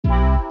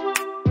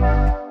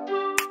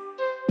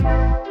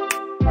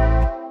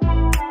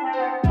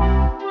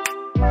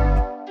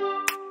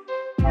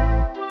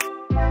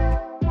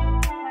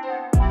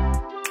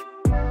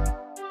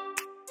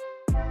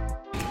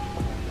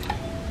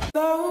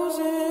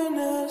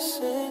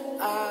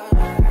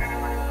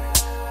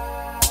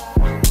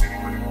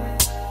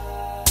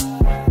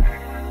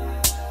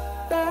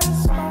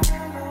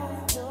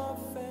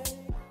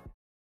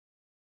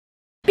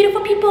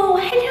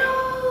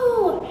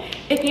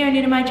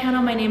you're new to my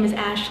channel, my name is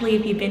Ashley.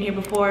 If you've been here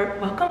before,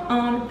 welcome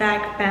on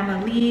back,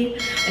 family.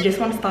 I just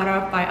want to start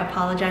off by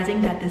apologizing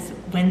that this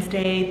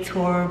Wednesday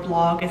tour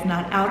vlog is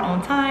not out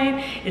on time.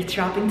 It's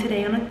dropping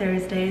today on a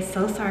Thursday.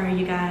 So sorry,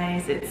 you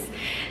guys. It's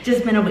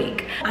just been a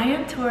week. I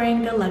am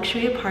touring the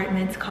luxury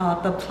apartments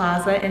called the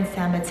Plaza in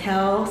San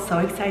Mateo. So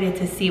excited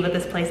to see what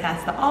this place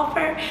has to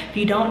offer. If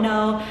you don't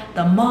know,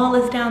 the mall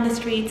is down the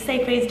street,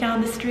 Safeway's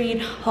down the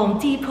street, Home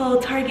Depot,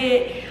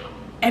 Target.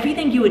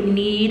 Everything you would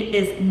need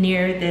is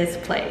near this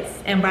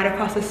place. And right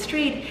across the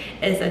street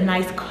is a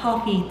nice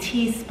coffee,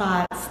 tea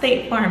spot.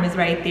 State Farm is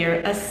right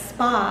there. A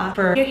spa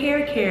for your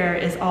hair care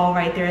is all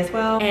right there as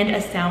well. And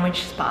a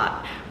sandwich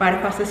spot. Right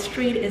across the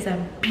street is a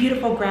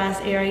beautiful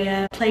grass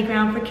area.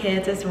 Playground for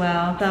kids as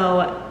well.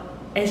 So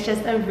it's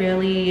just a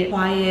really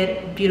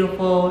quiet,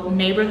 beautiful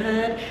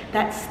neighborhood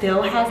that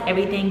still has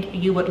everything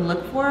you would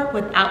look for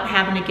without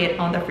having to get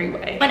on the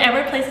freeway.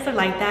 Whenever places are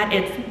like that,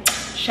 it's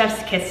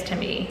chef's kiss to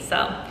me.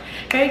 So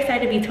very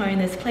excited to be touring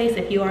this place.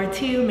 If you are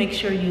too, make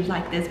sure you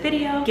like this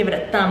video, give it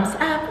a thumbs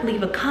up,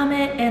 leave a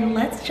comment, and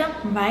let's jump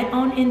right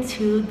on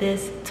into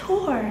this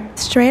tour.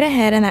 Straight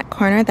ahead in that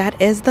corner,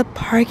 that is the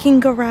parking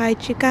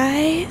garage, you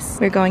guys.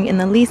 We're going in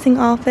the leasing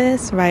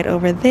office right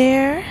over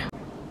there.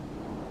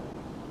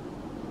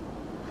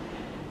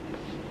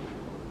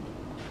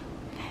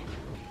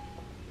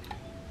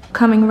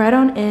 Coming right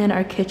on in,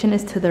 our kitchen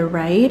is to the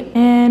right,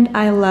 and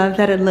I love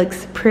that it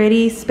looks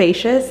pretty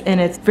spacious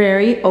and it's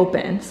very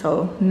open.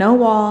 So no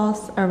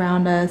walls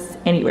around us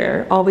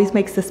anywhere. Always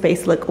makes the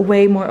space look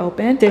way more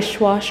open.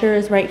 Dishwasher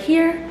is right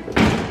here.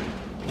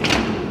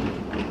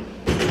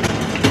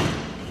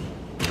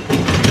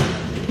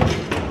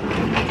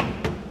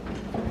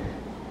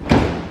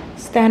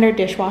 Standard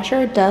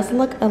dishwasher. Does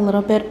look a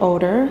little bit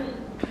older.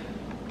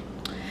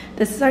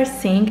 This is our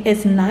sink.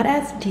 It's not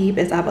as deep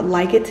as I would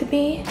like it to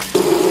be.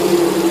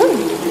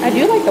 Ooh, I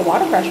do like the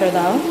water pressure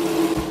though.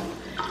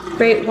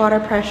 Great water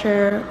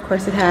pressure. Of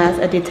course, it has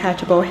a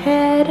detachable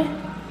head.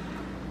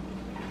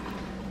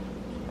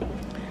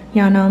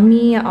 Y'all know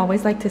me, I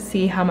always like to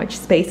see how much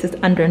space is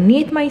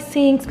underneath my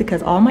sinks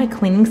because all my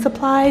cleaning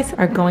supplies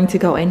are going to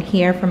go in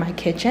here for my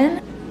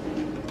kitchen.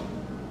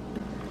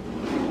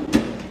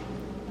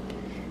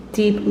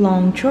 Deep,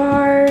 long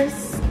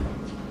drawers.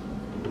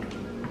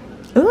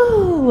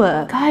 Ooh,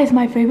 guys,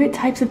 my favorite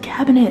types of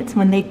cabinets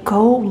when they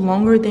go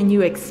longer than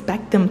you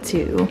expect them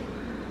to.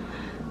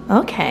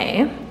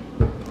 Okay.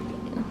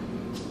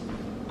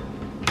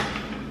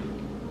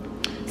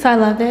 So I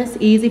love this.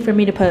 Easy for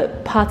me to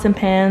put pots and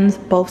pans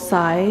both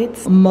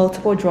sides.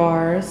 Multiple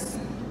drawers.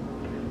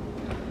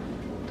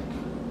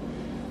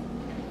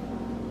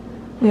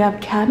 We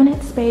have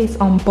cabinet space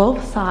on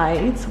both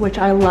sides, which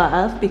I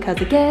love because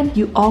again,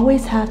 you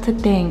always have to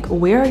think,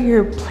 where are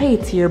your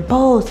plates, your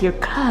bowls, your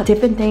cups,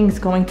 different things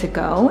going to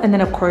go. And then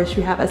of course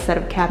you have a set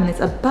of cabinets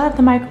above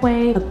the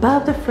microwave,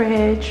 above the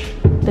fridge.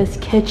 This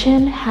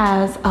kitchen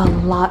has a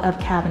lot of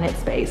cabinet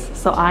space,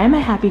 so I am a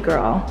happy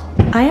girl.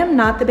 I am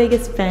not the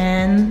biggest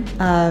fan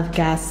of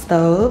gas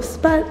stoves,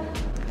 but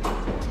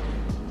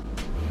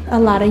a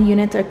lot of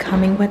units are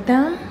coming with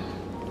them.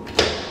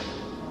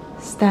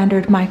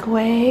 Standard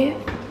microwave.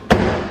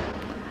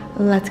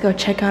 Let's go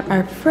check out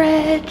our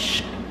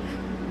fridge.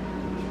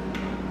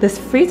 This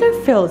freezer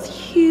feels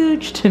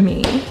huge to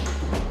me.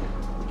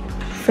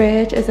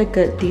 Fridge is a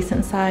good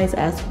decent size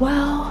as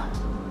well.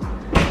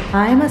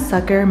 I'm a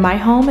sucker. My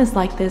home is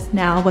like this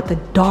now with the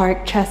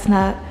dark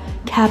chestnut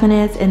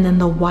cabinets and then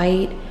the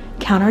white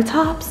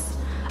countertops.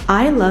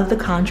 I love the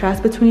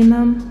contrast between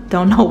them.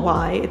 Don't know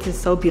why, it's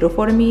just so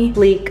beautiful to me.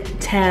 Sleek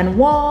tan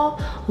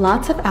wall,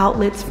 lots of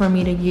outlets for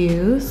me to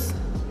use.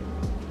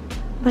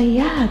 But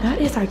yeah,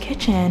 that is our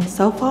kitchen.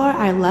 So far,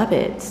 I love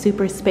it.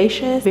 Super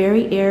spacious,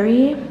 very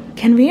airy.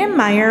 Can we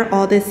admire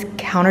all this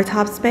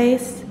countertop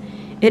space?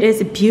 It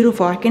is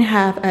beautiful. I can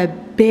have a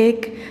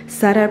big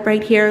setup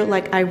right here.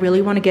 Like I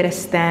really want to get a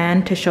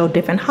stand to show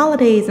different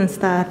holidays and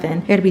stuff,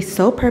 and it'd be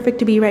so perfect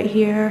to be right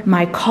here.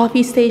 My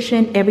coffee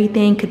station,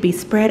 everything could be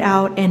spread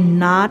out and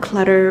not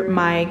clutter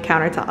my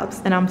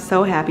countertops, and I'm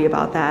so happy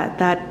about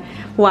that.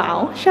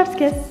 Wow, chef's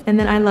kiss. And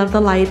then I love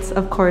the lights,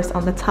 of course,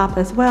 on the top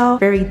as well.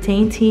 Very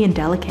dainty and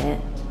delicate.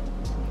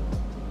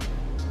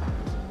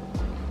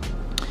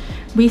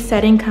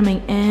 Resetting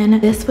coming in.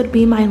 This would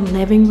be my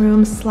living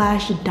room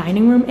slash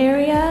dining room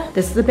area.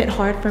 This is a bit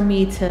hard for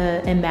me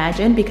to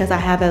imagine because I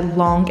have a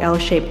long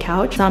L-shaped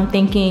couch. So I'm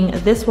thinking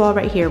this wall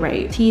right here,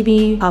 right?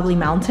 TV probably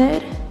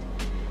mounted.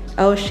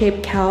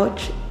 L-shaped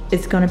couch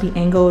is gonna be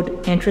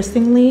angled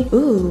interestingly.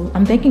 Ooh,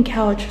 I'm thinking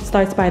couch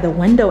starts by the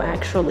window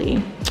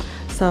actually.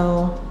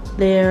 So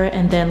there,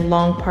 and then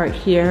long part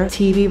here,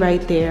 TV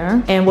right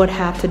there, and would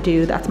have to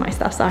do, that's my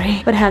stuff,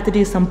 sorry, would have to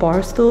do some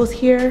bar stools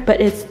here, but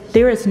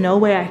there is no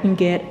way I can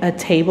get a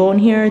table in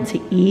here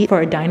to eat for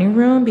a dining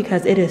room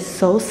because it is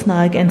so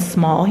snug and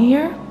small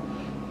here.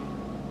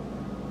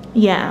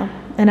 Yeah,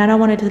 and I don't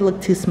want it to look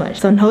too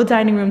smushed, so no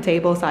dining room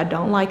table, so I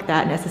don't like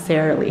that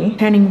necessarily.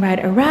 Turning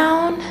right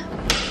around.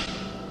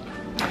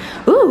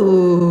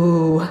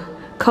 Ooh,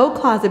 coat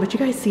closet, but you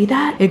guys see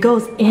that? It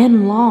goes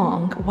in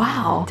long.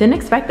 Wow, didn't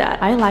expect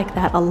that. I like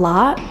that a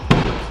lot.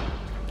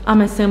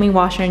 I'm assuming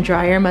washer and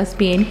dryer must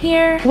be in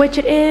here, which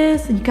it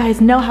is. You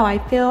guys know how I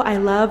feel. I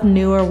love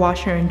newer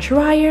washer and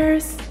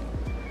dryers.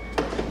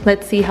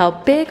 Let's see how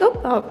big.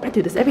 Oh, I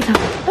do this every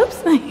time.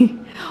 Oops.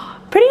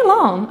 Pretty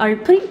long, or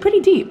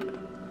pretty deep.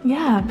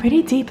 Yeah,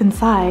 pretty deep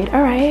inside.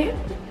 All right.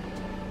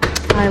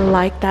 I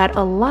like that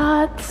a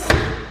lot.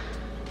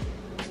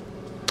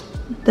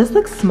 This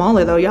looks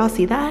smaller though. Y'all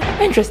see that?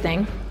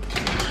 Interesting.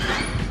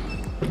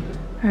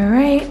 All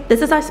right,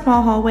 this is our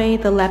small hallway.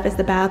 The left is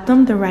the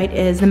bathroom, the right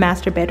is the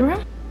master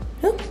bedroom.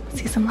 Oh,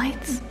 see some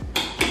lights.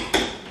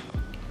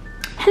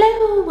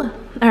 Hello.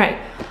 All right,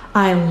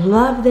 I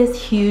love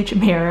this huge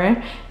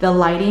mirror. The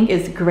lighting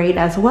is great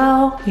as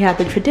well. We have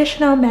the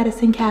traditional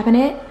medicine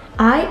cabinet.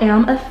 I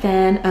am a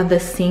fan of the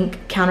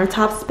sink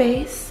countertop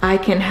space. I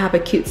can have a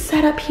cute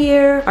setup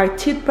here. Our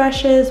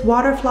toothbrushes,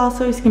 water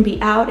flossers can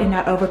be out and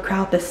not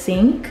overcrowd the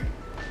sink.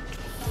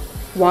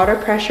 Water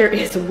pressure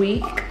is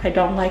weak. I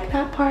don't like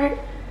that part.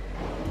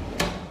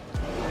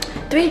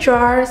 3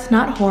 drawers,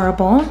 not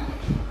horrible.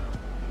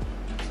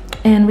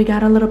 And we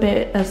got a little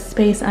bit of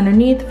space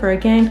underneath for,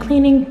 again,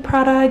 cleaning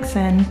products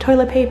and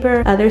toilet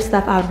paper, other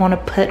stuff I would want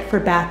to put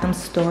for bathroom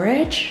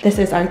storage. This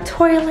is our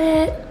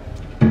toilet.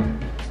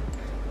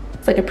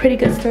 It's like a pretty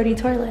good sturdy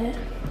toilet.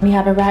 We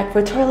have a rack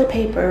for toilet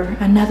paper,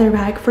 another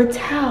rack for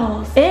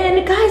towels.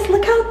 And guys,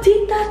 look how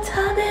deep that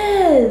tub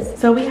is.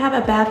 So we have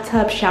a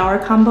bathtub shower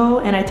combo,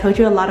 and I told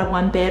you a lot of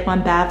one bed,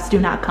 one baths do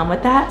not come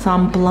with that. So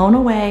I'm blown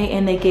away,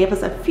 and they gave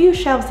us a few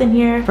shelves in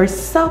here for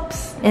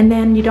soaps, and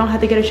then you don't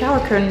have to get a shower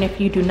curtain if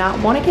you do not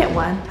want to get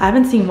one. I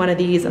haven't seen one of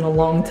these in a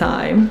long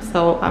time,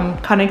 so I'm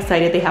kind of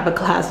excited they have a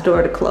glass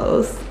door to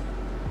close.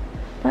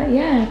 But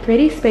yeah,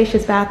 pretty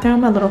spacious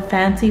bathroom, a little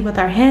fancy with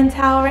our hand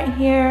towel right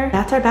here.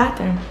 That's our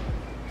bathroom.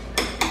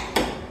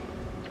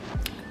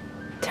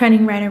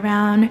 Turning right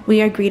around,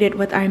 we are greeted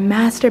with our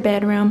master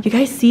bedroom. You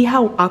guys see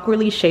how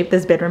awkwardly shaped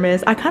this bedroom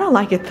is? I kind of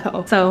like it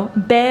though. So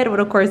bed would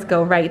of course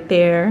go right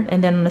there,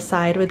 and then on the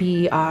side would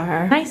be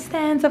our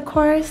nightstands, of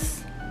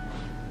course.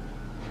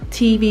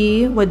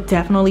 TV would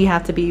definitely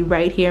have to be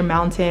right here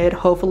mounted.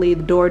 Hopefully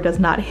the door does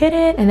not hit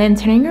it. And then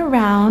turning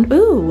around,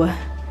 ooh,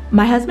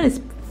 my husband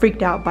is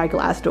freaked out by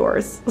glass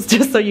doors.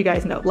 Just so you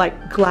guys know,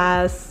 like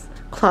glass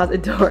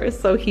closet doors,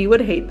 so he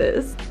would hate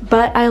this.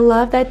 But I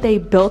love that they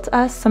built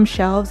us some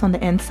shelves on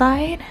the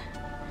inside,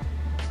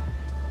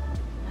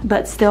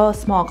 but still a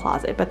small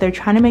closet, but they're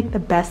trying to make the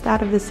best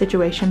out of the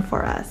situation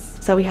for us.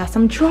 So we have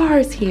some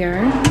drawers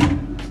here,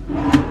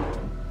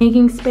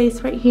 hanging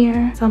space right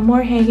here, some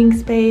more hanging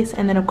space,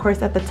 and then of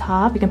course at the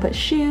top we can put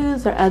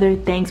shoes or other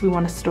things we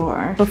want to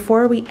store.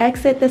 Before we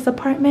exit this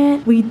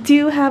apartment, we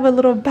do have a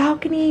little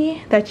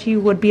balcony that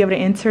you would be able to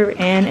enter in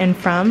and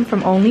from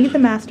only the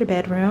master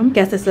bedroom.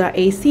 Guess this is our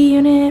AC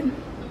unit.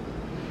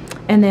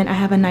 And then I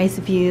have a nice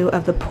view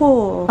of the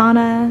pool,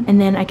 sauna, and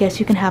then I guess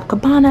you can have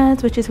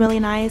cabanas, which is really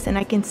nice, and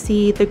I can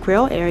see the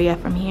grill area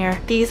from here.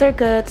 These are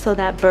good so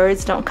that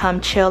birds don't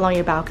come chill on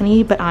your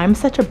balcony, but I'm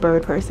such a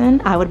bird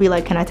person. I would be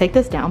like, can I take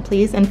this down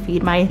please and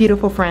feed my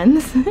beautiful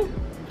friends?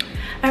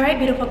 All right,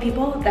 beautiful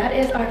people, that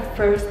is our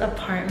first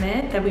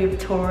apartment that we've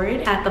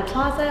toured at the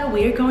Plaza.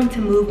 We are going to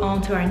move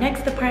on to our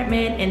next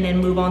apartment and then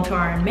move on to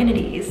our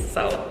amenities.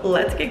 So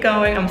let's get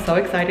going. I'm so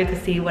excited to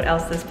see what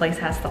else this place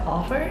has to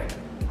offer.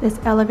 This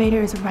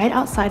elevator is right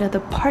outside of the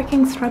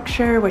parking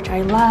structure, which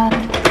I love.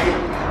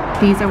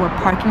 These are what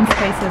parking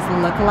spaces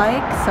look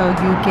like. So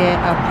you get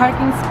a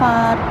parking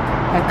spot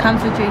that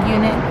comes with your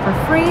unit for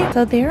free.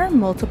 So there are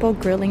multiple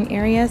grilling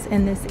areas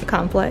in this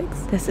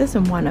complex. This is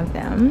one of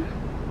them.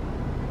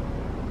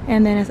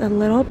 And then there's a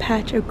little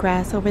patch of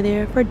grass over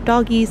there for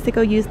doggies to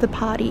go use the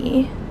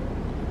potty.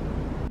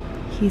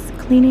 He's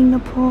cleaning the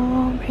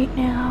pool right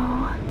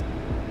now.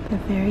 They're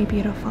very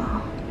beautiful.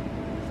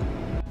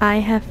 I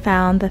have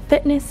found the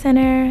fitness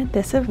center.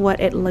 This is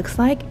what it looks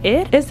like.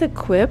 It is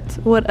equipped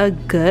with a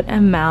good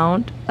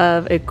amount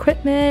of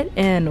equipment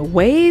and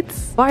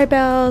weights,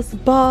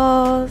 barbells,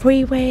 balls,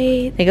 free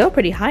weights. They go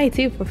pretty high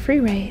too for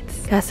free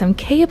weights. Got some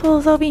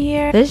cables over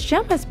here. This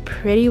gym is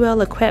pretty well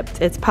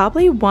equipped. It's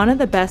probably one of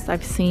the best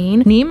I've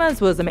seen.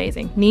 Nima's was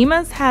amazing.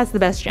 Nima's has the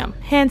best gym,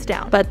 hands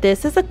down. But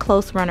this is a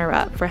close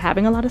runner-up for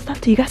having a lot of stuff.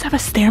 Do you guys have a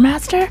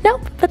Stairmaster?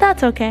 Nope, but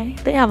that's okay.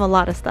 They have a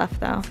lot of stuff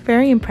though.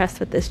 Very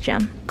impressed with this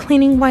gym.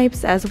 Cleaning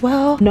wipes as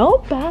well. No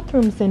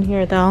bathrooms in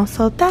here though,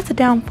 so that's a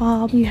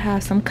downfall. You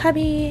have some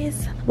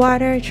cubbies,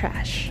 water,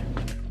 trash.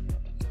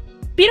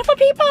 Beautiful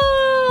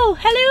people,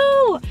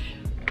 hello.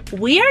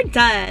 We are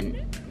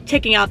done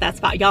checking out that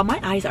spot. Y'all, my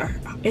eyes are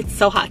It's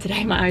so hot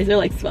today. My eyes are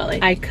like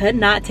swelling. I could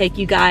not take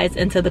you guys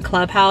into the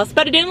clubhouse,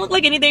 but it didn't look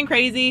like anything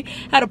crazy.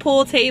 Had a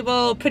pool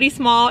table, pretty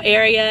small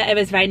area. It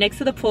was right next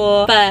to the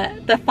pool,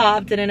 but the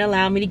fob didn't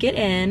allow me to get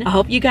in. I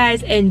hope you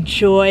guys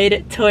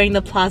enjoyed touring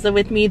the Plaza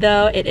with me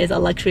though. It is a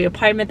luxury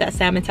apartment that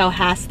San Mateo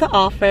has to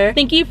offer.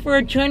 Thank you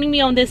for joining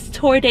me on this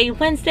tour day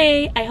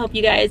Wednesday. I hope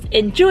you guys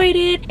enjoyed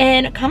it,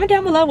 and comment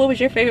down below what was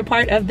your favorite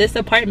part of this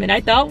apartment.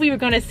 I thought we were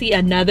gonna see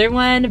another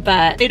one,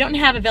 but they don't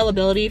have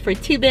availability for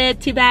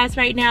 2-bed, 2 baths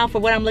right now for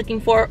what I'm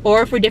looking for,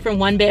 or for different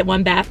 1-bed,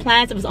 1-bath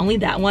plans. It was only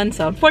that one,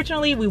 so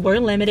unfortunately we were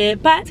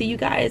limited. But see you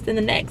guys in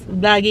the next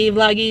vloggy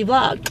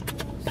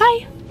vlog.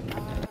 Bye.